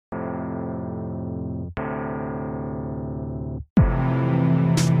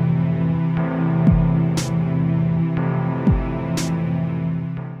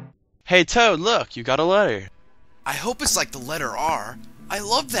Hey Toad, look, you got a letter. I hope it's like the letter R. I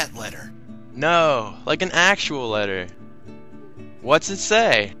love that letter. No, like an actual letter. What's it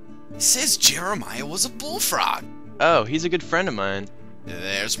say? It says Jeremiah was a bullfrog. Oh, he's a good friend of mine.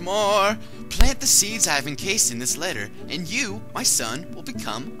 There's more. Plant the seeds I have encased in this letter, and you, my son, will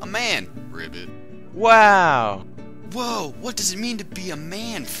become a man. Ribbit. Wow! Whoa, what does it mean to be a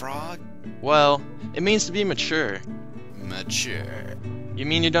man, Frog? Well, it means to be mature. Mature. You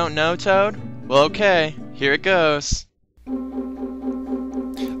mean you don't know, Toad? Well, okay, here it goes.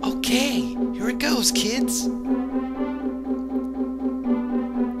 Okay, here it goes, kids.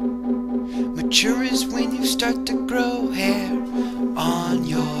 Mature is when you start to grow hair on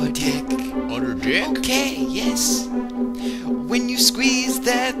your dick. On your dick? Okay, yes. When you squeeze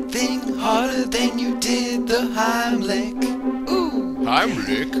that thing harder than you did the Heimlich. Ooh.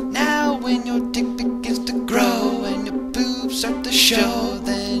 Heimlich? Now when your dick begins to grow and your boobs start to show,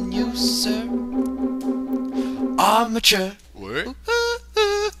 then you, sir, are mature. What?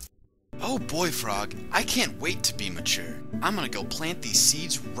 Oh boy, Frog, I can't wait to be mature. I'm gonna go plant these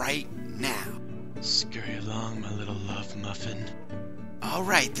seeds right now. Scurry along, my little love muffin.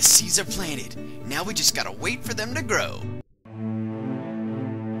 Alright, the seeds are planted. Now we just gotta wait for them to grow.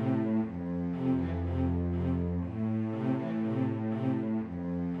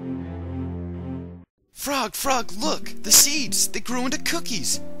 Frog, look! The seeds! They grew into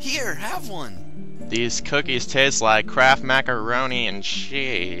cookies! Here, have one! These cookies taste like Kraft macaroni and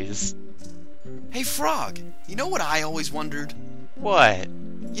cheese. Hey, Frog, you know what I always wondered? What?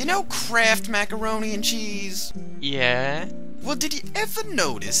 You know Kraft macaroni and cheese? Yeah? Well, did you ever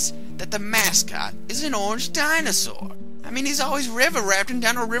notice that the mascot is an orange dinosaur? I mean, he's always river rafting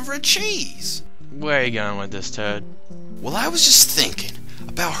down a river of cheese. Where are you going with this, Toad? Well, I was just thinking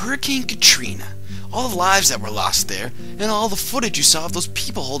about Hurricane Katrina, all the lives that were lost there, and all the footage you saw of those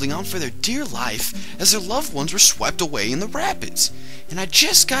people holding on for their dear life as their loved ones were swept away in the rapids. And I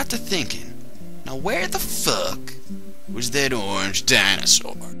just got to thinking, now where the fuck was that orange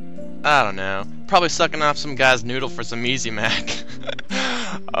dinosaur? I don't know. Probably sucking off some guy's noodle for some Easy Mac.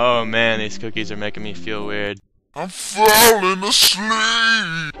 Oh man, these cookies are making me feel weird. I'm falling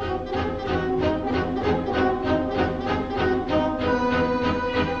asleep.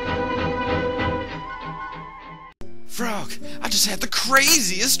 Frog, I just had the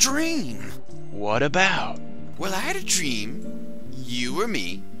craziest dream. What about? Well, I had a dream. You were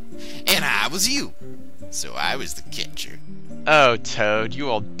me, and I was you. So I was the catcher. Oh, Toad, you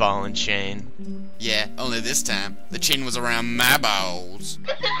old ball and chain. Yeah, only this time, the chain was around my balls.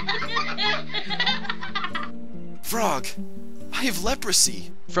 Frog, I have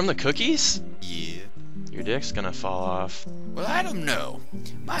leprosy. From the cookies? Yeah. Your dick's gonna fall off. Well, I don't know.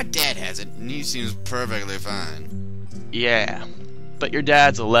 My dad has it, and he seems perfectly fine. Yeah, but your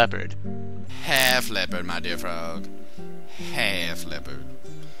dad's a leopard. Half leopard, my dear Frog. Half leopard.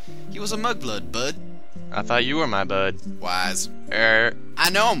 He was a mudblood, bud. I thought you were my bud. Wise. I I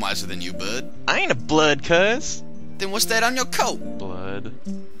know I'm wiser than you, bud. ain't a blood, cuz. Then what's that on your coat? Blood.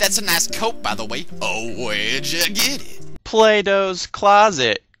 That's a nice coat, by the way. Oh, where'd you get it? Play-Doh's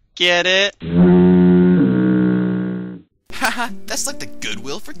closet. Get it? Haha, that's like the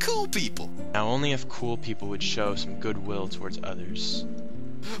goodwill for cool people. Now only if cool people would show some goodwill towards others.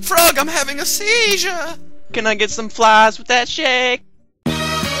 Frog, I'm having a seizure! Can I get some flies with that shake?